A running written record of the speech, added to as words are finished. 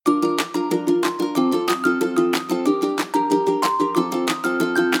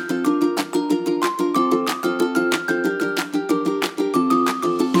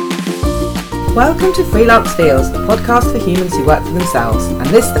Welcome to Freelance Feels, the podcast for humans who work for themselves, and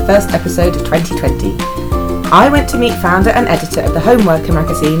this is the first episode of 2020. I went to meet founder and editor of the Homeworker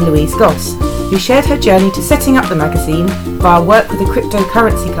magazine, Louise Goss, who shared her journey to setting up the magazine via work with a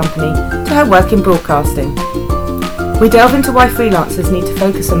cryptocurrency company to her work in broadcasting. We delve into why freelancers need to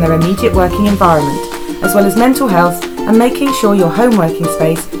focus on their immediate working environment, as well as mental health and making sure your home working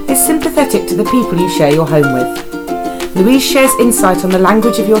space is sympathetic to the people you share your home with. Louise shares insight on the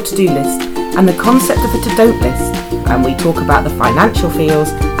language of your to-do list and the concept of a to-don't list, and we talk about the financial feels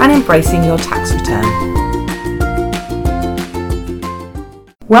and embracing your tax return.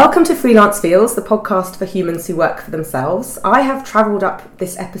 Welcome to Freelance Feels, the podcast for humans who work for themselves. I have travelled up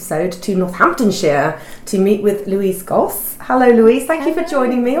this episode to Northamptonshire to meet with Louise Goss. Hello Louise, thank you for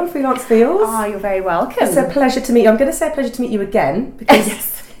joining me on Freelance Feels. Oh, you're very welcome. It's a pleasure to meet you. I'm going to say a pleasure to meet you again because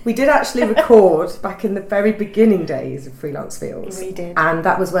yes. We did actually record back in the very beginning days of Freelance Feels. We did. And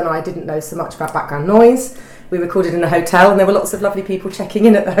that was when I didn't know so much about background noise. We recorded in a hotel and there were lots of lovely people checking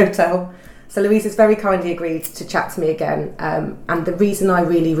in at the hotel. So Louise has very kindly agreed to chat to me again. And the reason I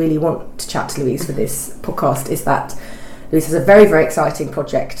really want to chat to Louise for this podcast is that Louise has a very, very exciting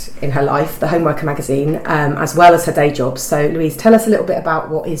project in her life, the Homeworker magazine, as well as her day job. So Louise, tell us a little bit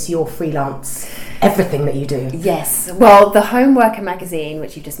about what is your freelance, everything that you do. Yes, well, the Homeworker magazine,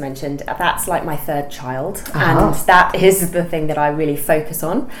 which you just mentioned, that's like my third child, and that is the thing that I really focus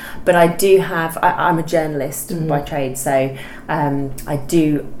on. But I do have, I'm a journalist by trade, so I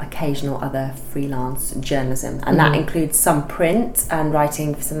do occasional other freelance journalism, and that includes some print and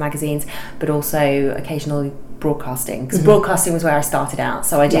writing for some magazines, but also occasionally broadcasting, because broadcasting was where I started out,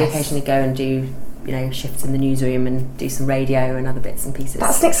 so I do occasionally go and do shifts in the newsroom and do some radio and other bits and pieces.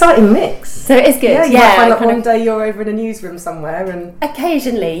 That's an exciting mix. So it's good. Yeah, you might find like one day you're over in a newsroom somewhere and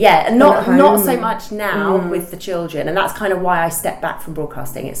occasionally, and not so much now with the children, and that's kind of why I stepped back from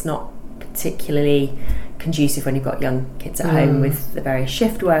broadcasting. It's not particularly conducive when you've got young kids at home with the various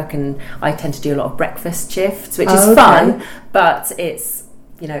shift work, and I tend to do a lot of breakfast shifts, which is fun, but it's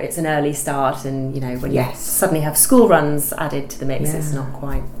it's an early start, and when you suddenly have school runs added to the mix, it's not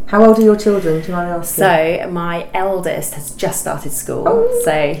quite. How old are your children? Do you mind asking? So my eldest has just started school,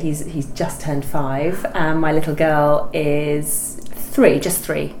 so he's just turned 5, and my little girl is 3, just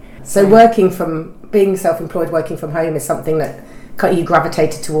 3. So being self-employed, working from home is something that you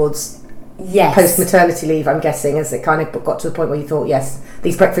gravitated towards. Yes. Post-maternity leave, I'm guessing, as it kind of got to the point where you thought, yes,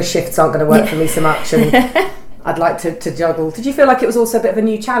 these breakfast shifts aren't going to work for me so much, and I'd like to juggle. Did you feel like it was also a bit of a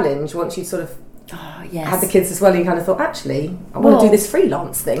new challenge once you sort of had the kids as well? You kind of thought, actually, I want to do this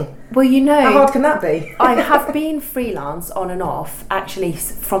freelance thing. Well, how hard can that be? I have been freelance on and off actually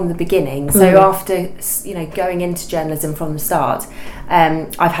from the beginning. So after going into journalism from the start,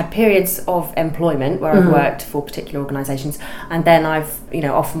 I've had periods of employment where I've worked for particular organisations, and then I've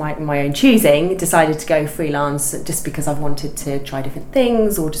off my own choosing decided to go freelance just because I've wanted to try different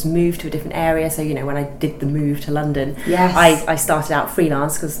things or just move to a different area. So when I did the move to London, I started out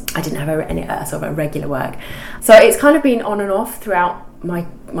freelance because I didn't have any sort of a regular work. So it's kind of been on and off throughout my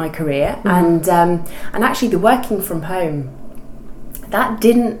career, and actually the working from home, that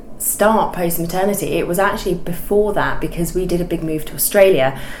didn't start post-maternity. It was actually before that, because we did a big move to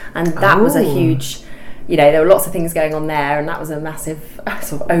Australia, and that was a huge, there were lots of things going on there, and that was a massive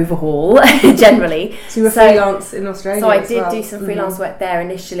sort of overhaul generally. So you were freelance in Australia. So I did do some freelance work there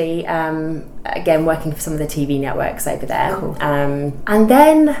initially, again working for some of the TV networks over there, and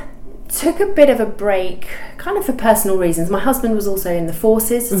then took a bit of a break, kind of for personal reasons. My husband was also in the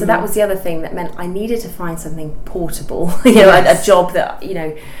forces, so that was the other thing that meant I needed to find something portable, a job that,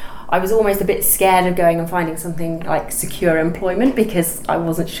 I was almost a bit scared of going and finding something like secure employment, because I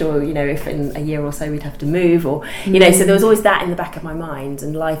wasn't sure, if in a year or so we'd have to move, or, so there was always that in the back of my mind,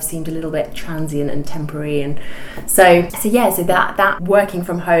 and life seemed a little bit transient and temporary. And so that working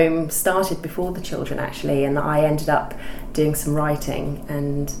from home started before the children actually, and I ended up doing some writing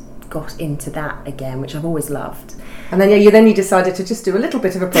and got into that again, which I've always loved. And then you decided to just do a little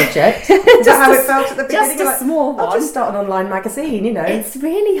bit of a project. Is that how it felt at the beginning? Just a small one. I'll just start an online magazine, It's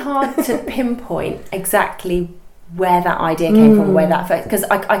really hard to pinpoint exactly where that idea came from, where that first, because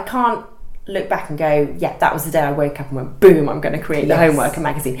I can't look back and go, that was the day I woke up and went, boom, I'm going to create the Homeworker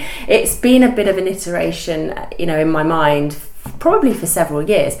magazine. It's been a bit of an iteration, in my mind, probably for several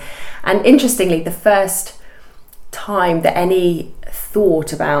years. And interestingly, the first time that any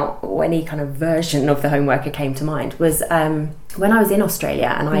thought about, or any kind of version of the Homeworker came to mind, was when I was in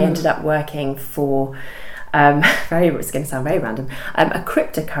Australia, and I ended up working for it's going to sound very random, a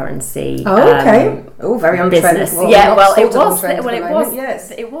cryptocurrency very on business. Trend.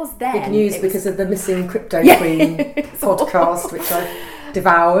 It was then. Big news because of the Missing Crypto Queen podcast, which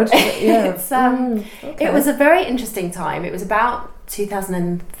devoured. Yeah. It was a very interesting time. It was about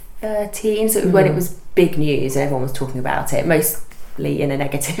 2013, so when it was big news and everyone was talking about it, mostly in a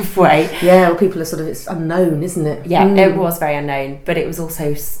negative way. Yeah, well, people are sort of, it's unknown, isn't it? Yeah, it was very unknown, but it was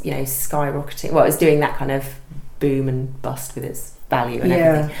also, skyrocketing. Well, it was doing that kind of boom and bust with its value and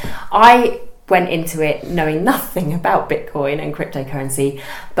everything. I went into it knowing nothing about Bitcoin and cryptocurrency,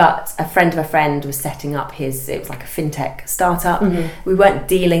 but a friend of a friend was setting up it was like a fintech startup. We weren't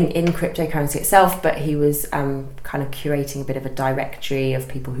dealing in cryptocurrency itself, but he was kind of curating a bit of a directory of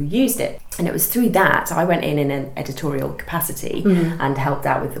people who used it. And it was through that I went in an editorial capacity and helped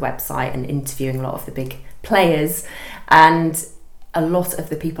out with the website and interviewing a lot of the big players. And a lot of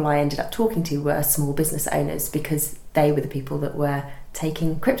the people I ended up talking to were small business owners, because they were the people that were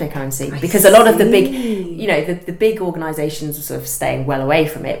taking cryptocurrency. Because a lot of the big, the big organisations were sort of staying well away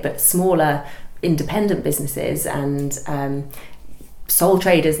from it, but smaller independent businesses and sole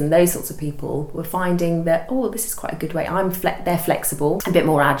traders and those sorts of people were finding that, this is quite a good way. They're flexible, a bit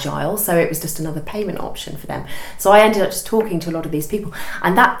more agile, so it was just another payment option for them. So I ended up just talking to a lot of these people,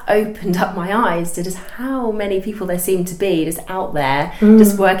 and that opened up my eyes to just how many people there seem to be just out there,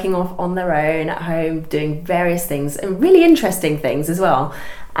 just working off on their own at home, doing various things and really interesting things as well.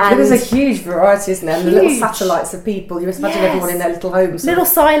 And there's a huge variety, isn't there? And the little satellites of people. You just imagine everyone in their little homes. Little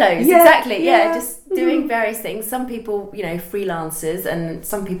silos, exactly. Yeah, just doing various things. Some people, freelancers, and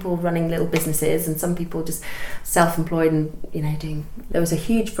some people running little businesses, and some people just self-employed and, doing... There was a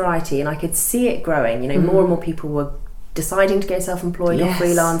huge variety, and I could see it growing. More and more people were deciding to go self-employed or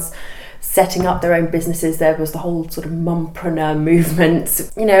freelance, setting up their own businesses. There was the whole sort of mumpreneur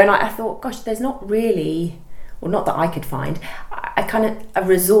movement, and I thought, gosh, there's not really... Well, not that I could find, a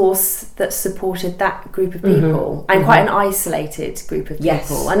resource that supported that group of people, and quite an isolated group of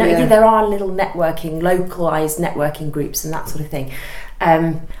people. I know there are little localised networking groups and that sort of thing.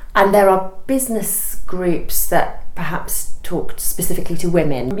 And there are business groups that perhaps talked specifically to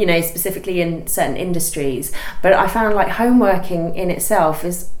women, specifically in certain industries. But I found like home working in itself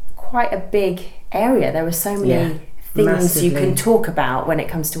is quite a big area. There are so many things you can talk about when it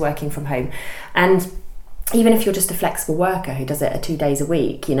comes to working from home. And even if you're just a flexible worker who does it 2 days a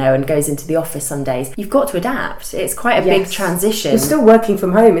week, and goes into the office some days, you've got to adapt. It's quite a big transition. You're still working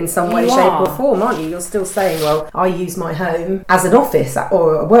from home in some way, shape or form, aren't you? You're still saying, well, I use my home as an office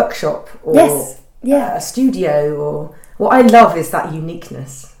or a workshop or a studio. Or what I love is that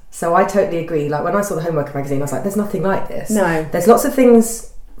uniqueness. So I totally agree. Like when I saw the Homeworker magazine, I was like, there's nothing like this. No. There's lots of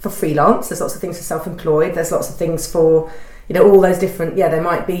things for freelance. There's lots of things for self-employed. There's lots of things for... all those different, there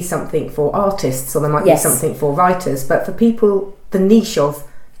might be something for artists or there might be something for writers, but for people, the niche of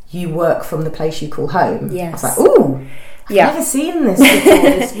you work from the place you call home. I was like, I've never seen this before,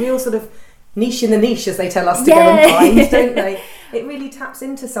 this real sort of niche in the niche, as they tell us to go and find, don't they? It really taps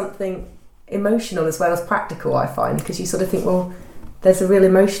into something emotional as well as practical, I find, because you sort of think, well, there's a real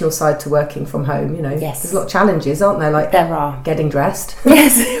emotional side to working from home, There's a lot of challenges, aren't there? Like there are. Getting dressed.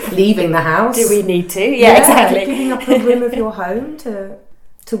 Yes. Leaving the house. Do we need to? Yeah, exactly. Giving up a room of your home to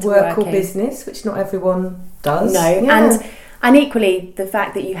work or business, which not everyone does. No, and equally the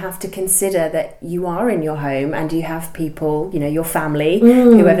fact that you have to consider that you are in your home and you have people, your family,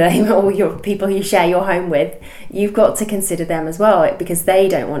 whoever they are, or your people you share your home with, you've got to consider them as well, because they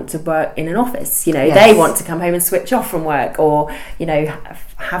don't want to work in an office. They want to come home and switch off from work, or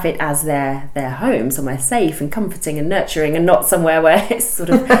have it as their home, somewhere safe and comforting and nurturing, and not somewhere where it's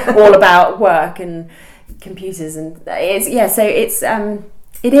sort of all about work and computers. And there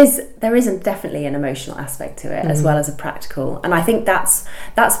is definitely an emotional aspect to it as well as a practical, and I think that's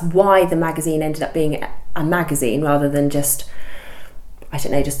why the magazine ended up being a magazine rather than just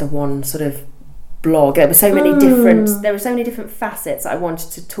a one sort of blog. There were so many different facets I wanted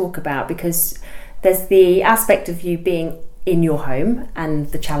to talk about, because there's the aspect of you being in your home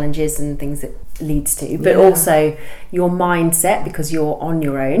and the challenges and things it leads to, but also your mindset, because you're on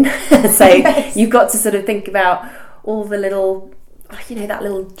your own. So you've got to sort of think about all the little, that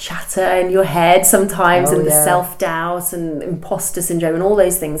little chatter in your head sometimes, and the self-doubt and imposter syndrome and all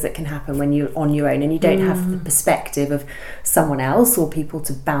those things that can happen when you're on your own and you don't have the perspective of someone else or people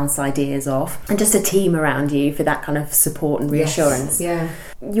to bounce ideas off, and just a team around you for that kind of support and reassurance.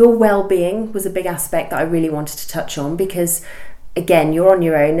 Your well-being was a big aspect that I really wanted to touch on, because again, you're on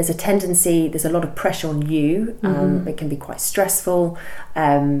your own. There's a lot of pressure on you. It can be quite stressful.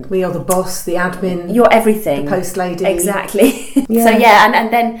 We are the boss, the admin. You're everything. The post lady. Exactly.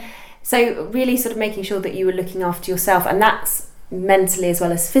 So really sort of making sure that you were looking after yourself, and that's mentally as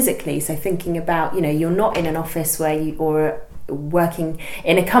well as physically. So thinking about, you're not in an office working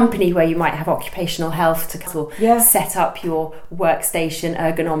in a company where you might have occupational health to set up your workstation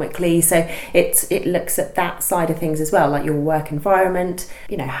ergonomically. So it looks at that side of things as well, like your work environment,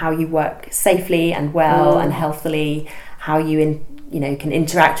 how you work safely and well and healthily, how you can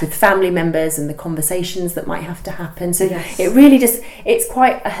interact with family members and the conversations that might have to happen. So it really it's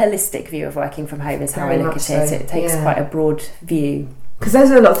quite a holistic view of working from home is how I look at it. So. It takes quite a broad view. Because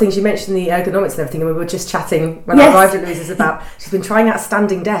there's a lot of things, you mentioned the ergonomics and everything, and we were just chatting when I arrived at Louise's about, she's been trying out a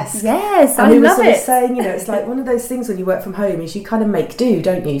standing desk. Yes, and I we were love sort it. of saying, it's like one of those things when you work from home is you kind of make do,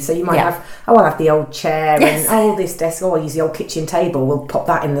 don't you? So you might have, I'll have the old chair and this desk, I'll use the old kitchen table, we'll pop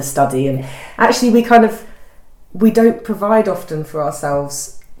that in the study. And actually we don't provide often for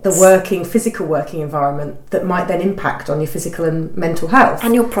ourselves the physical working environment that might then impact on your physical and mental health.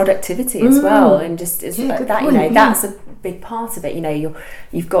 And your productivity as well. And just that, that's a big part of it.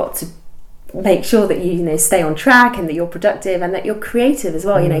 You've got to make sure that you stay on track and that you're productive and that you're creative as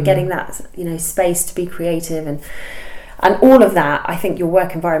well. Getting that space to be creative and all of that. I think your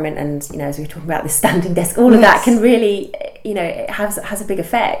work environment and as we were talking about the standing desk, all of that can really it has a big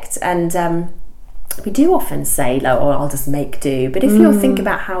effect. And we do often say, I'll just make do. But if you think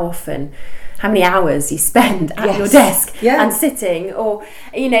about how many hours you spend at your desk and sitting, or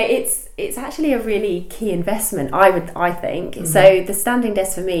it's actually a really key investment, I think. So the standing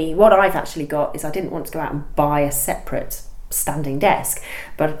desk for me, what I've actually got is I didn't want to go out and buy a separate standing desk,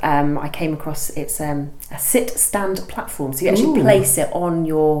 but I came across it's a sit-stand platform, so you actually place it on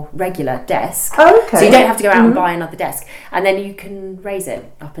your regular desk. So you don't have to go out and buy another desk, and then you can raise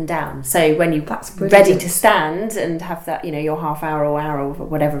it up and down. So when you're ready to stand and have that, your half hour or hour or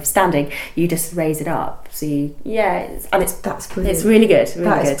whatever of standing, you just raise it up. So that's brilliant. It's really good.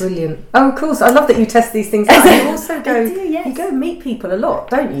 That is brilliant. Oh, cool. So I love that you test these things out. You also go, you go meet people a lot,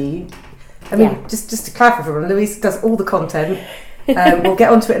 don't you? I mean, just to clarify for everyone, Louise does all the content. We'll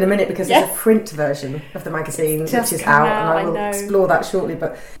get onto it in a minute because there's a print version of the magazine which is out, and I will explore that shortly.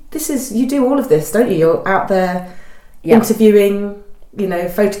 But you do all of this, don't you? You're out there interviewing,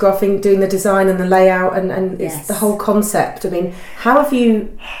 photographing, doing the design and the layout, and it's the whole concept. I mean, how have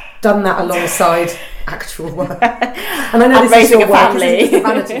you done that alongside actual work? And I know this is your work, this is a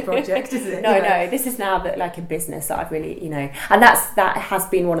vanity project, is it? No, this is now like a business that I've really, and that has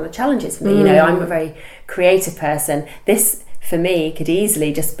been one of the challenges for me. I'm a very creative person. This for me could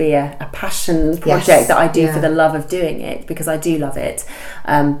easily just be a passion project that I do for the love of doing it, because I do love it,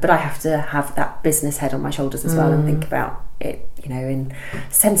 but I have to have that business head on my shoulders as well and think about it in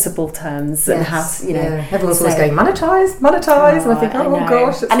sensible terms and how everyone's always going monetize and I think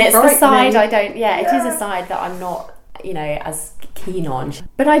gosh, and it's the side I don't it is a side that I'm not as keen on,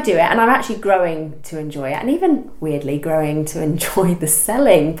 but I do it, and I'm actually growing to enjoy it, and even weirdly growing to enjoy the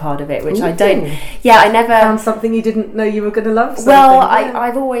selling part of it, which I don't I never found something you didn't know you were going to love.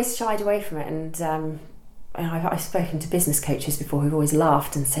 I've always shied away from it, and I've spoken to business coaches before who've always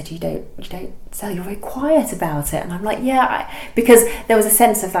laughed and said you don't sell, you're very quiet about it, and I'm like because there was a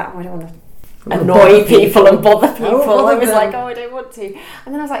sense of that I don't want to annoy people and bother people. I was like, I don't want to, and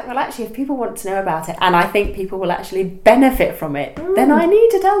then I was like, well, actually, if people want to know about it and I think people will actually benefit from it, then I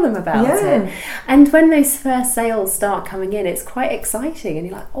need to tell them about it. And when those first sales start coming in, it's quite exciting, and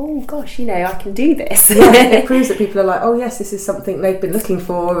you're like, oh gosh, I can do this. It proves that people are like, oh yes, this is something they've been looking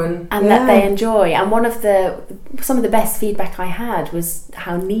for, and that they enjoy. And some of the best feedback I had was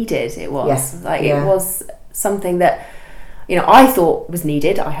how needed it was. It was something that I thought was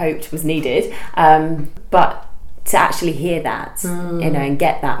needed, I hoped was needed, but to actually hear that, and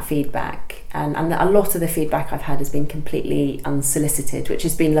get that feedback, and a lot of the feedback I've had has been completely unsolicited, which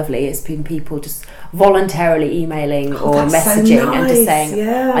has been lovely. It's been people just voluntarily emailing or messaging and just saying,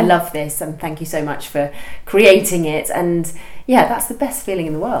 I love this and thank you so much for creating it, and that's the best feeling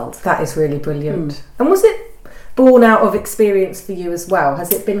in the world. That is really brilliant. And was it born out of experience for you as well?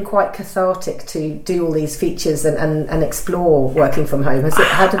 Has it been quite cathartic to do all these features and explore working from home? Has it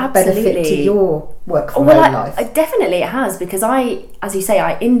had a benefit to your work from home life? Definitely it has, because as you say,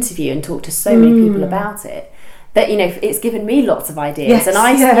 I interview and talk to so many people about it that it's given me lots of ideas, and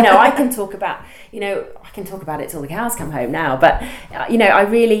I can talk about it till the cows come home now, but I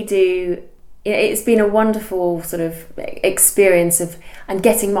really do. It's been a wonderful sort of experience and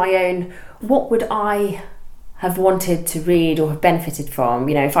getting my own, what would I have wanted to read or have benefited from,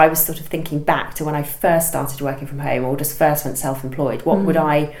 if I was sort of thinking back to when I first started working from home or just first went self-employed, what would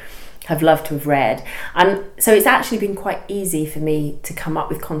I have loved to have read? And so it's actually been quite easy for me to come up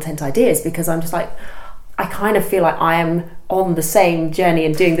with content ideas, because I'm just like, I kind of feel like I am on the same journey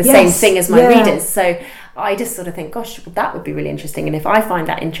and doing the same thing as my readers. So I just sort of think, gosh, that would be really interesting. And if I find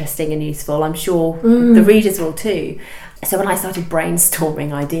that interesting and useful, I'm sure the readers will too. So when I started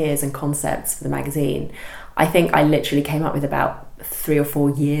brainstorming ideas and concepts for the magazine, I think I literally came up with about 3 or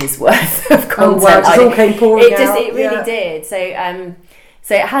 4 years worth of content. Oh wow, it just all came pouring out. It really did. So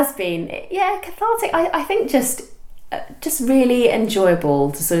it has been, cathartic. I think just really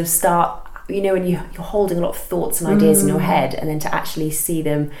enjoyable to sort of start, you know, when you're holding a lot of thoughts and ideas in your head, and then to actually see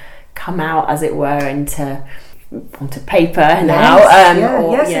them come out, as it were, onto paper now.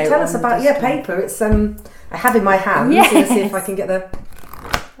 So tell us about paper. It's I have in my hand. Yes. Let's see if I can get the.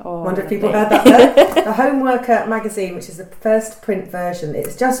 Wonder if people heard that there. The Homeworker magazine, which is the first print version.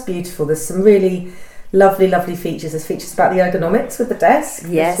 It's just beautiful. There's some really lovely features. There's features about the ergonomics with the desk.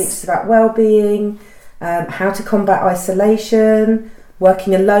 Yes. There's features about well-being, how to combat isolation,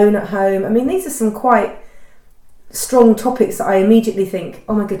 working alone at home. I mean, these are some quite strong topics that I immediately think,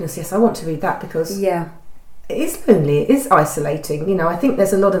 oh my goodness, yes, I want to read that, because it is lonely, it is isolating. You know, I think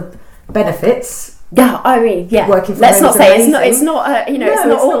there's a lot of benefits. Yeah, I mean, working from let's home not is say amazing. it's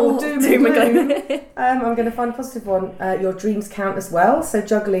not all doom and gloom. I'm going to find a positive one. Your dreams count as well. So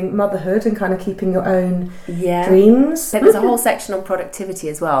juggling motherhood and kind of keeping your own dreams. So there's a whole section on productivity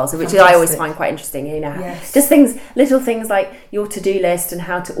as well, so which I always find quite interesting. You know, just little things like your to-do list and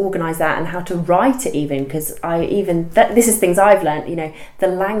how to organise that and how to write it, even, because this is things I've learnt. You know, the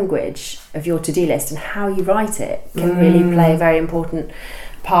language of your to-do list and how you write it can really play a very important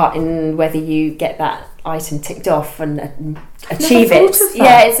part in whether you get that item ticked off and achieve it.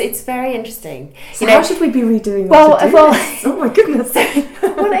 It's very interesting. So how should we be redoing this? Oh my goodness.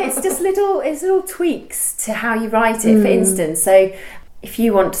 It's just little tweaks to how you write it. For instance, so if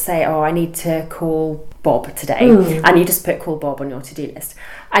you want to say, I need to call Bob today, and you just put call Bob on your to-do list,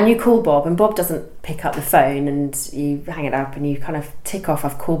 and you call Bob and Bob doesn't pick up the phone, and you hang it up and you kind of tick off,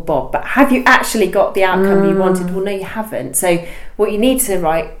 I've called Bob, but have you actually got the outcome you wanted? Well, no, you haven't. So what you need to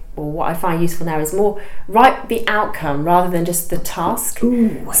write, or what I find useful now, is more write the outcome rather than just the task.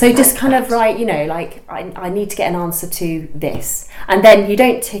 So just kind of write, you know, like I need to get an answer to this, and then you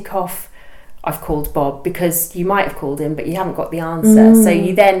don't tick off I've called Bob, because you might have called him but you haven't got the answer. So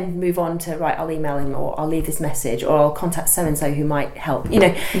you then move on to, right, I'll email him, or I'll leave this message, or I'll contact so-and-so who might help. You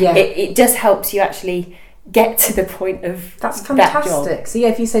know, it just helps you actually get to the point of that's fantastic. That job. So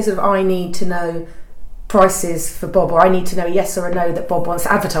if you say sort of, I need to know prices for Bob, or I need to know a yes or a no that Bob wants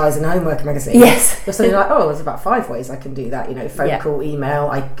to advertise in a Homeworker magazine. Yes. You're suddenly like, there's about 5 ways I can do that. You know, phone call, email.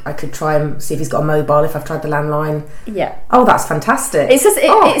 I could try and see if he's got a mobile if I've tried the landline. Yeah. Oh, that's fantastic. It's just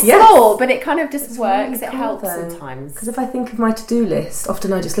it's small, but it kind of just works. Really it helps sometimes. Because if I think of my to-do list,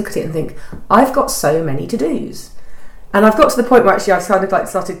 often I just look at it and think, I've got so many to-dos. And I've got to the point where actually I've kind of like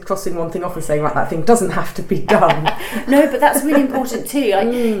started crossing one thing off and saying, like, that thing doesn't have to be done. No, but that's really important too. Like,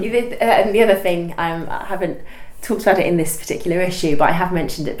 and the other thing, I haven't talked about it in this particular issue, but I have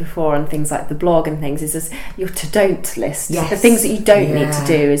mentioned it before on things like the blog and things, is this, your to-don't list. The things that you don't need to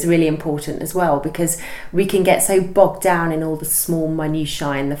do is really important as well, because we can get so bogged down in all the small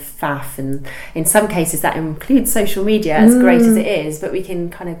minutiae and the faff, and in some cases that includes social media, as great as it is, but we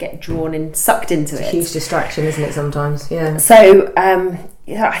can kind of get drawn and sucked into it. It's a huge distraction, isn't it, sometimes? So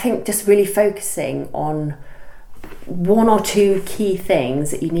I think just really focusing on 1 or 2 key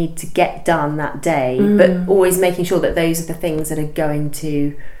things that you need to get done that day, but always making sure that those are the things that are going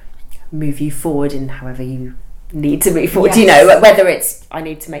to move you forward in however you need to move forward. You know, whether it's I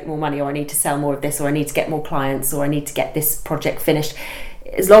need to make more money, or I need to sell more of this, or I need to get more clients, or I need to get this project finished.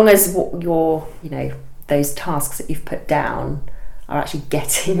 As long as your, you know, those tasks that you've put down are actually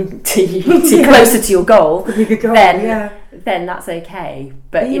getting to you closer to your goal, then that's okay.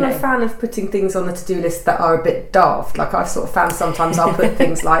 But are you a fan of putting things on the to-do list that are a bit daft? Like, I've sort of found sometimes I'll put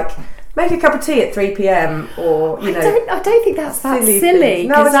things like make a cup of tea at 3 p.m. or, you know, I don't think that's that silly.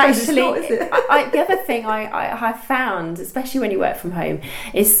 Because actually, not, is it? the other thing I have found, especially when you work from home,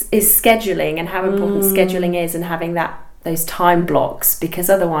 is scheduling, and how important scheduling is, and having those time blocks, because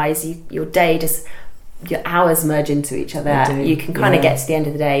otherwise your day just, your hours merge into each other. You can kind of get to the end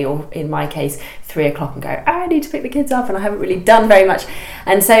of the day, or in my case 3 o'clock, and go, I need to pick the kids up, and I haven't really done very much.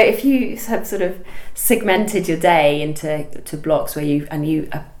 And so if you have sort of segmented your day into blocks where you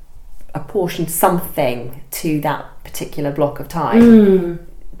apportion something to that particular block of time,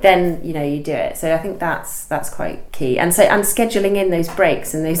 then, you know, you do it. So I think that's quite key. And scheduling in those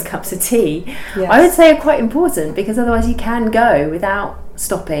breaks and those cups of tea, I would say, are quite important, because otherwise you can go without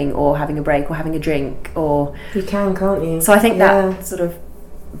stopping or having a break or having a drink, or you can't you? So I think that sort of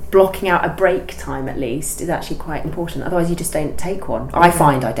blocking out a break time at least is actually quite important. Otherwise you just don't take one. I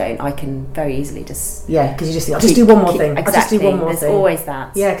find I don't. I can very easily just... Yeah, because you just think, I'll just do one more thing. Exactly. I'll just do one more thing. There's always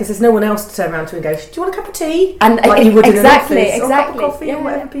that. Yeah, because there's no one else to turn around to and go, do you want a cup of tea? And like you would in an office. Exactly. Or a cup of coffee or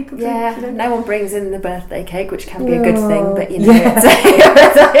whatever people drink. Yeah, you know? No one brings in the birthday cake, which can be a good thing, but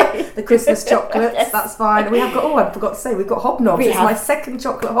the Christmas chocolates, that's fine. We have got, I forgot to say, we've got hobnobs. It's my second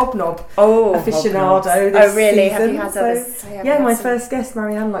chocolate hobnob aficionado this really? season. Have you had others? My first guest,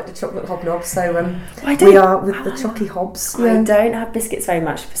 Marianne, liked the chocolate hobnob, so we are with the chocky hobs. I don't have biscuits very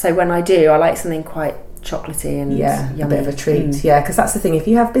much, so when I do, I like something quite chocolatey and yummy. A bit of a treat. Yeah, because that's the thing, if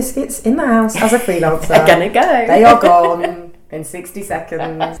you have biscuits in the house as a freelancer, they're gonna go. They are gone in 60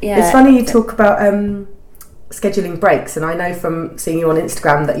 seconds. It's funny you talk about scheduling breaks, and I know from seeing you on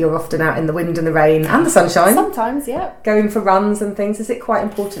Instagram that you're often out in the wind and the rain and the sunshine. Sometimes, yeah. Going for runs and things. Is it quite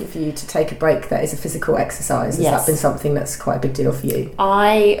important for you to take a break that is a physical exercise? Has that been something that's quite a big deal for you?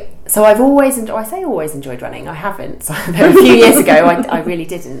 I've always enjoyed running. I haven't. So a few years ago I really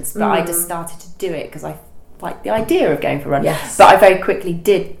didn't, but I just started to do it because I like the idea of going for a run. Yes. But I very quickly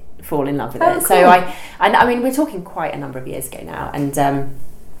did fall in love with it. Cool. So I mean we're talking quite a number of years ago now, and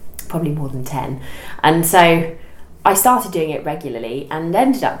probably more than 10, and so I started doing it regularly and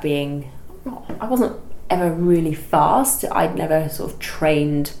ended up being, I wasn't ever really fast. I'd never sort of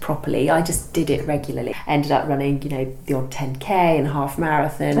trained properly. I just did it regularly. Ended up running, the odd 10k and half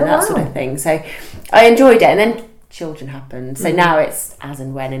marathon and that sort of thing. So I enjoyed it, and then children happened. So now it's as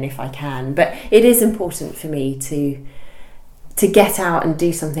and when and if I can. But it is important for me to get out and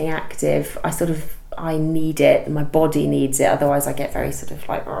do something active. I need it. My body needs it. Otherwise I get very sort of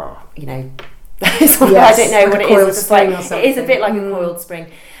like, I don't know what it is. It's like, it is a bit like a coiled spring.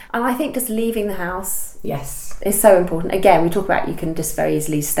 And I think just leaving the house is so important. Again, we talk about you can just very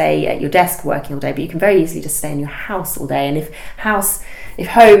easily stay at your desk working all day, but you can very easily just stay in your house all day. And if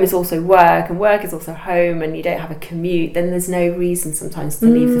home is also work and work is also home and you don't have a commute, then there's no reason sometimes to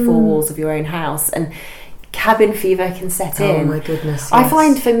leave the four walls of your own house. And cabin fever can set in. Oh my goodness, yes. I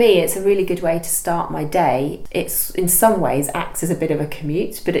find for me it's a really good way to start my day. It's in some ways acts as a bit of a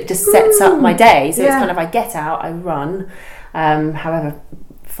commute, but it just sets up my day. So it's kind of, I get out, I run, however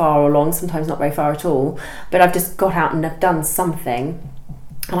far along, sometimes not very far at all, but I've just got out and I've done something,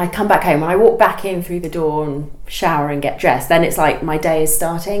 and I come back home and I walk back in through the door and shower and get dressed. Then it's like my day is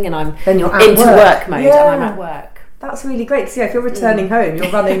starting and I'm into work mode and I'm at work. That's really great. So if you're returning home,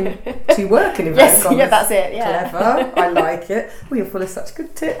 you're running to work in yes, that's it. Yeah, clever. I like it. Well, you're full of such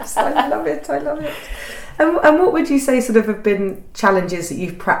good tips. I love it. And what would you say sort of have been challenges that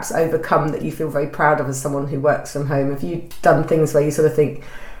you've perhaps overcome that you feel very proud of as someone who works from home? Have you done things where you sort of think,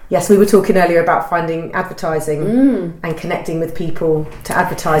 yes, we were talking earlier about finding advertising and connecting with people to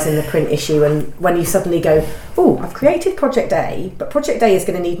advertise in the print issue, and when you suddenly go, oh, I've created Project A, but Project A is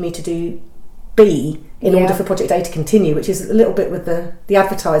going to need me to do B in order for Project A to continue, which is a little bit with the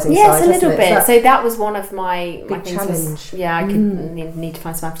advertising side. Yes, a little bit. So that was one of my challenge. I could need to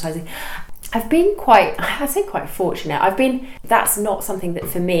find some advertising. I've been quite fortunate. That's not something that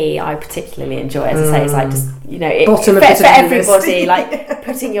for me I particularly enjoy. As I say, it's like just for everybody, like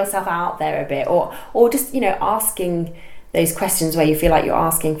putting yourself out there a bit, or just asking those questions where you feel like you're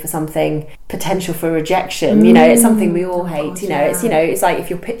asking for something potential for rejection. It's something we all hate. It's like if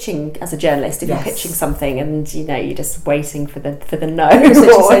you're pitching as a journalist, if you're pitching something and you're just waiting for the no,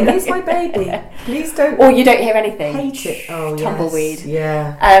 or saying, "Here's my baby, please don't," or you don't hear anything. Hate it. Oh, tumbleweed.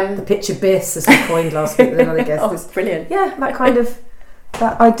 Yes. Yeah. The pitch abyss, as we coined last week with another guest. Oh, brilliant. Yeah, that kind of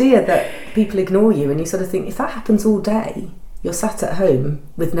that idea that people ignore you, and you sort of think, if that happens all day, you're sat at home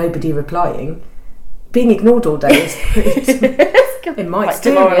with nobody replying. Being ignored all day is in my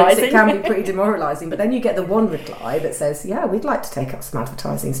experience, it can be pretty demoralising. But then you get the one reply that says, "Yeah, we'd like to take up some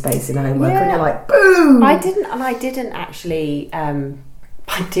advertising space in Homework," and you're like, "Boom!" I didn't actually.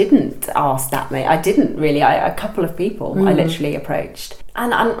 I didn't ask that mate. I didn't really. A couple of people I literally approached,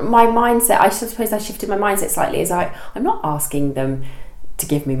 and my mindset. I suppose I shifted my mindset slightly. Is I'm not asking them to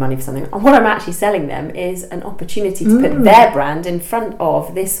give me money for something. And what I'm actually selling them is an opportunity to put their brand in front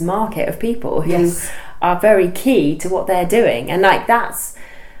of this market of people who are very key to what they're doing, and like that's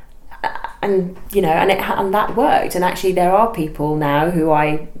and that worked. And actually there are people now who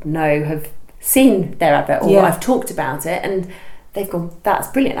I know have seen their advert, or I've talked about it, and they've gone, that's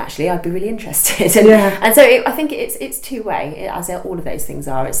brilliant, actually, I'd be really interested. And so I think it's two-way, as all of those things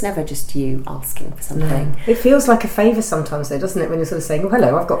are. It's never just you asking for something. It feels like a favour sometimes though, doesn't it, when you're sort of saying, oh,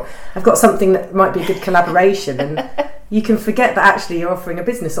 hello, I've got something that might be a good collaboration, and you can forget that actually you're offering a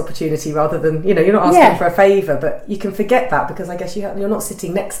business opportunity rather than, you're not asking for a favour, but you can forget that because I guess you're not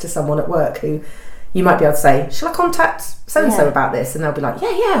sitting next to someone at work who you might be able to say, shall I contact so-and-so about this? And they'll be like,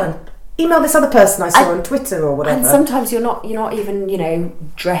 yeah, and email this other person I saw on Twitter or whatever. And sometimes you're not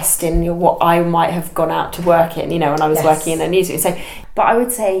even, dressed in what I might have gone out to work in, when I was working in a newsroom. So, but I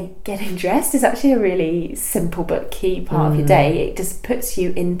would say getting dressed is actually a really simple but key part of your day. It just puts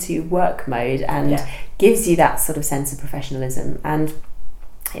you into work mode and gives you that sort of sense of professionalism. And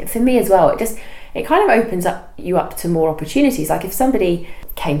for me as well, it kind of opens you up to more opportunities. Like if somebody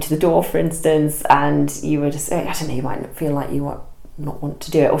came to the door, for instance, and you were just, I don't know, you might feel like you not want to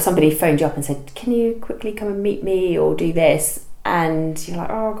do it, or somebody phoned you up and said, can you quickly come and meet me or do this? And you're like,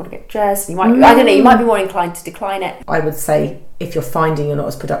 I've got to get dressed. And you might, I don't know, you might be more inclined to decline it. I would say if you're finding you're not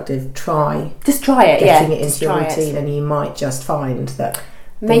as productive, just try it. Getting it into your routine, and you might just find that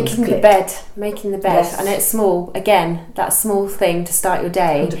making the bed, and it's small. Again, that small thing to start your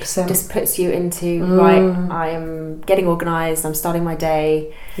day 100%. Just puts you into right. I am getting organised. I'm starting my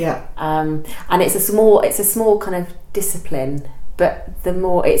day. Yeah. And it's a small kind of discipline. But the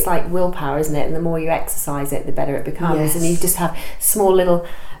more, it's like willpower, isn't it? And the more you exercise it, the better it becomes. Yes. And you just have small little,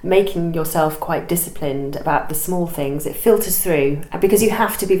 making yourself quite disciplined about the small things. It filters through, because you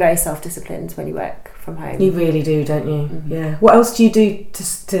have to be very self-disciplined when you work from home. You really do, don't you? Mm-hmm. Yeah. What else do you do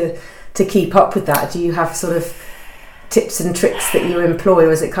to keep up with that? Do you have sort of tips and tricks that you employ,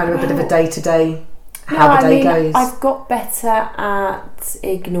 or is it kind of a bit of a day-to-day, how the day goes? I've got better at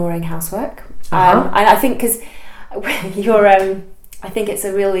ignoring housework. And I think because I think it's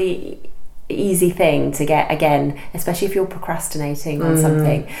a really easy thing to get, again, especially if you're procrastinating on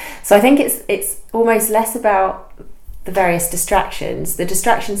something. So I think it's almost less about the various distractions. The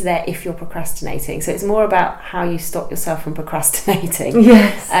distractions are there if you're procrastinating. So it's more about how you stop yourself from procrastinating.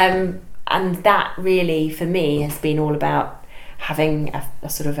 Yes. And that really, for me, has been all about having a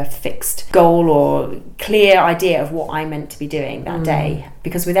sort of a fixed goal or clear idea of what I'm meant to be doing that day.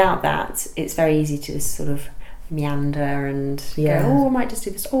 Because without that, it's very easy to just sort of meander and go, I might just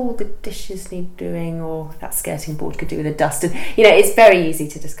do this, the dishes need doing, or that skirting board could do with a dust. And it's very easy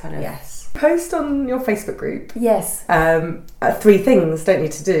to just kind of post on your Facebook group 3 things, don't you,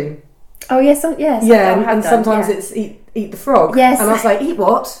 to do? And sometimes it's eat the frog, and I was like, eat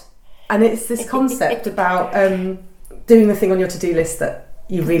what? And it's this concept about doing the thing on your to-do list that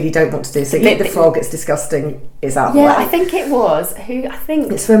you really don't want to do. So eat the frog, it's disgusting, is out of the way. I think it was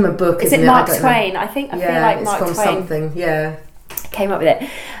it's from a book, is it Mark Twain? I feel like Mark Twain something came up with it.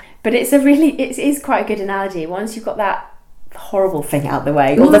 But it is quite a good analogy. Once you've got that horrible thing out the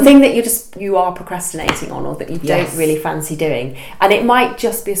way, or the thing that you are procrastinating on, or that you don't really fancy doing, and it might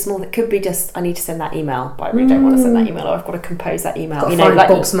just be it could be just, I need to send that email, but I really don't want to send that email, or I've got to compose that email, find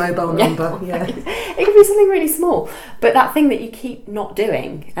Bob's mobile number. It could be something really small, but that thing that you keep not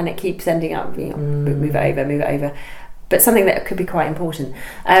doing and it keeps ending up move it over, but something that could be quite important.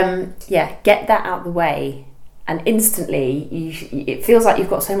 Get that out the way. And instantly, it feels like you've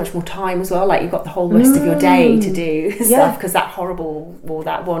got so much more time as well. Like you've got the whole rest of your day to do stuff, because that horrible, or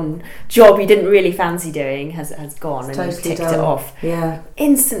that one job you didn't really fancy doing has gone, and you've ticked it off. Yeah,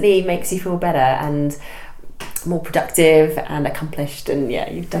 instantly makes you feel better and more productive and accomplished. And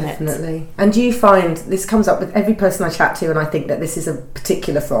you've done it. Definitely. And do you find this comes up with every person I chat to, and I think that this is a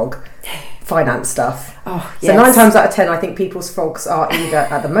particular frog. Finance stuff. So 9 times out of 10, I think people's frogs are either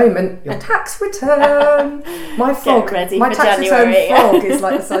at the moment your tax return. My frog, my tax return frog is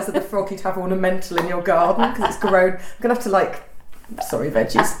like the size of the frog you'd have ornamental in your garden because it's grown. I'm gonna have to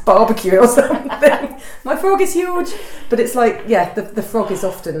veggies, barbecue or something. My frog is huge, but it's like the frog is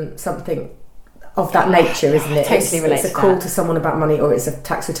often something of that nature, isn't it? It's a call to someone about money, or it's a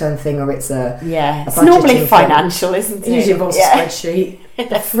tax return thing, or it's a it's normally financial, isn't it? It usually involves a spreadsheet.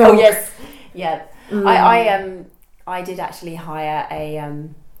 The frog. I did actually hire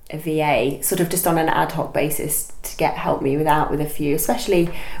a VA, sort of just on an ad hoc basis, to help me with a few, especially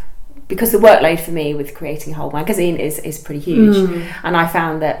because the workload for me with creating a whole magazine is pretty huge, and I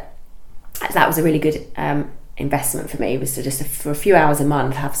found that was a really good investment for me, was to just for a few hours a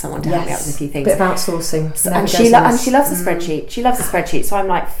month have someone to help me out with a few things. Bit of outsourcing. And she loves a spreadsheet. She loves a spreadsheet. So I'm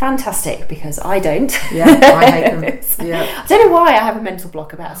like, fantastic, because I don't. Yeah, I hate them. Yeah. I don't know why I have a mental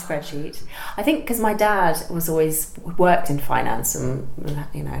block about a spreadsheet. I think because my dad was always worked in finance and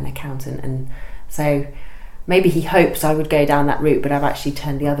an accountant, and so maybe he hoped I would go down that route, but I've actually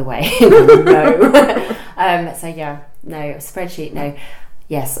turned the other way. No. Spreadsheet, no.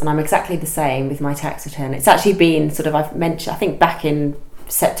 Yes, and I'm exactly the same with my tax return. It's actually been I've mentioned, I think back in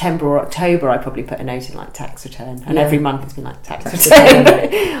September or October, I probably put a note in like tax return, and every month it's been like tax return.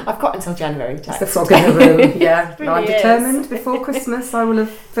 I've got until January. It's the frog in the room. Yeah, really I'm determined before Christmas I will have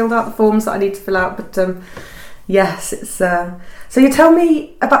filled out the forms that I need to fill out. But Yes, it's so you tell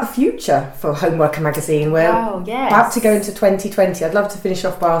me about the future for Homeworker magazine. We're about to go into 2020. I'd love to finish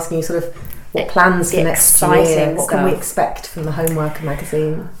off by asking you sort of what plans for next year. What can we expect from the Homeworker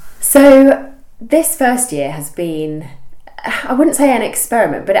magazine? So this first year has been, I wouldn't say an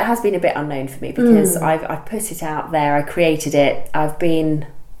experiment, but it has been a bit unknown for me because I've put it out there, I created it, I've been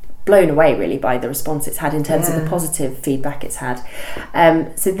blown away really by the response it's had in terms of the positive feedback it's had.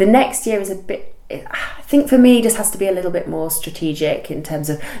 So the next year is a bit, I think for me, just has to be a little bit more strategic in terms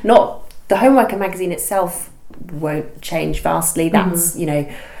of not the Homeworker magazine itself won't change vastly. That's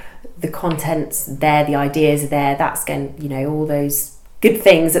the content's there, the ideas are there. That's going all those good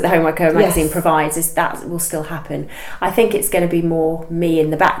things that the Homeworker magazine provides is that will still happen. I think it's going to be more me in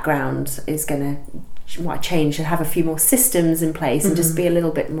the background is going to change and have a few more systems in place and just be a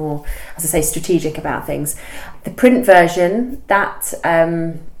little bit more, as I say, strategic about things. The print version that's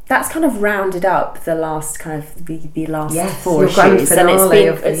kind of rounded up the last kind of the last 4 issues, and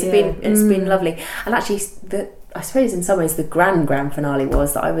it's been lovely. And actually, I suppose in some ways the grand finale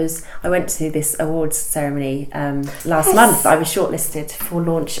was that I went to this awards ceremony last month. I was shortlisted for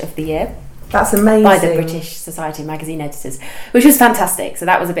launch of the year. That's amazing. By the British Society of Magazine Editors, which was fantastic. So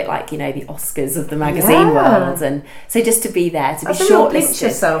that was a bit like, the Oscars of the magazine world. And so just to be there, to be shortlisted. Pinch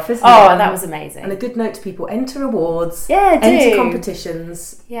yourself, isn't it? Oh, that was amazing. And a good note to people, enter awards, enter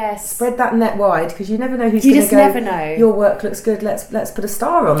competitions. Yes. Spread that net wide because you never know who's going to go. You just never know. Your work looks good, let's put a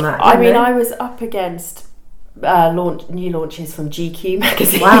star on that. I mean, I was up against new launches from GQ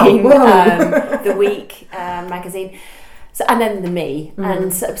magazine, The Week magazine. So, and then the Me,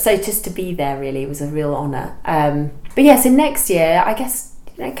 and so just to be there really was a real honour. But yeah, so next year, I guess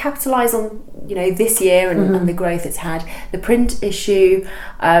capitalise on this year and the growth it's had. The print issue,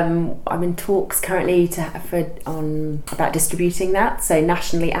 I'm in talks currently about distributing that, so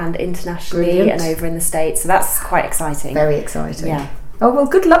nationally and internationally, and over in the States. So that's quite exciting. Very exciting. Yeah. Oh, well,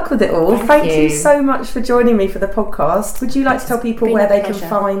 good luck with it all. Thank you so much for joining me for the podcast. Would you like to tell people where they can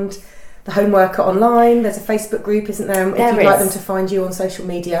find the Homeworker online? There's a Facebook group, isn't there? If you'd like them to find you on social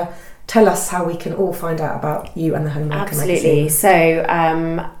media, tell us how we can all find out about you and the Homeworker magazine. So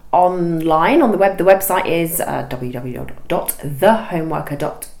online on the web, the website is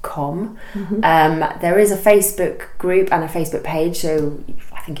www.thehomeworker.com. There is a Facebook group and a Facebook page, so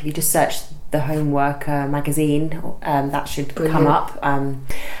I think if you just search the Homeworker magazine, that should come up. And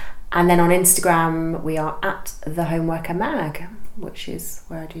then on Instagram we are at the Homeworker mag, which is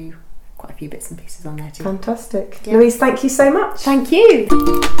where I do quite a few bits and pieces on there too. Fantastic. Yeah. Louise, thank you so much. Thank you.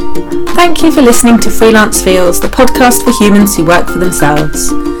 Thank you for listening to Freelance Feels, the podcast for humans who work for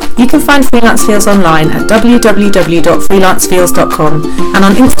themselves. You can find Freelance Feels online at www.freelancefeels.com and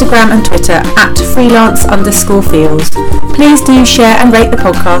on Instagram and Twitter at freelance_feels. Please do share and rate the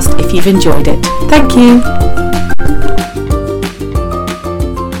podcast if you've enjoyed it. Thank you.